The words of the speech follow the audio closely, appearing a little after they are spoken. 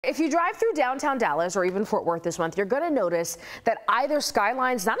If you drive through downtown Dallas or even Fort Worth this month, you're going to notice that either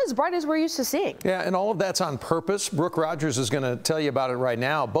skyline's not as bright as we're used to seeing. Yeah, and all of that's on purpose. Brooke Rogers is going to tell you about it right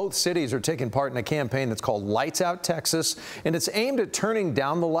now. Both cities are taking part in a campaign that's called Lights Out Texas, and it's aimed at turning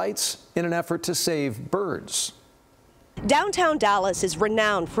down the lights in an effort to save birds. Downtown Dallas is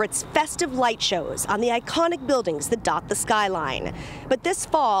renowned for its festive light shows on the iconic buildings that dot the skyline. But this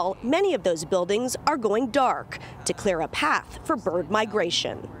fall, many of those buildings are going dark to clear a path for bird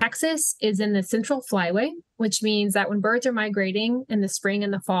migration. Texas is in the Central Flyway, which means that when birds are migrating in the spring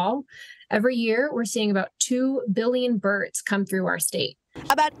and the fall, every year we're seeing about 2 billion birds come through our state.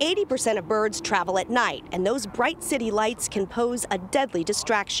 About 80% of birds travel at night, and those bright city lights can pose a deadly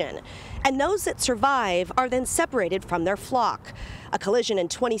distraction. And those that survive are then separated from their flock. A collision in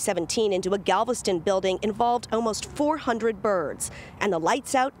 2017 into a Galveston building involved almost 400 birds, and the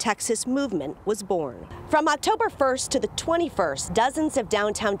Lights Out Texas movement was born. From October 1st to the 21st, dozens of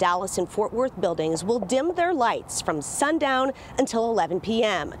downtown Dallas and Fort Worth buildings will dim their lights from sundown until 11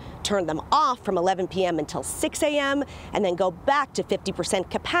 p.m., turn them off from 11 p.m. until 6 a.m., and then go back to 50%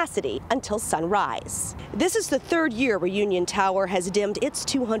 capacity until sunrise. This is the third year Reunion Tower has dimmed its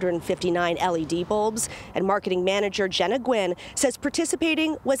 259 LED bulbs, and marketing manager Jenna Gwynn says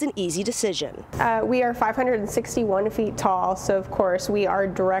participating was an easy decision. We are 561 feet tall, so of course we are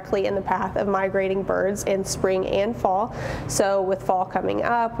directly in the path of migrating birds in spring and fall. So with fall coming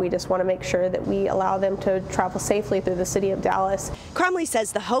up, we just want to make sure that we allow them to travel safely through the city of Dallas. Crumley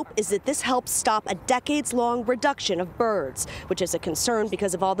says the hope is that this helps stop a decades-long reduction of birds, which is a concern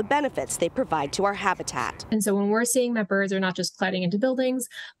because of all the benefits they provide to our habitat. And so when we're seeing that birds are not just colliding into buildings,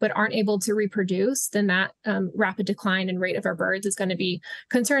 but aren't able to reproduce, then that rapid decline in rate of our birds is going to be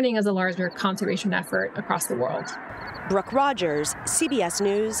concerning as a larger conservation effort across the world. Brooke Rogers, CBS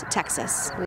News, Texas.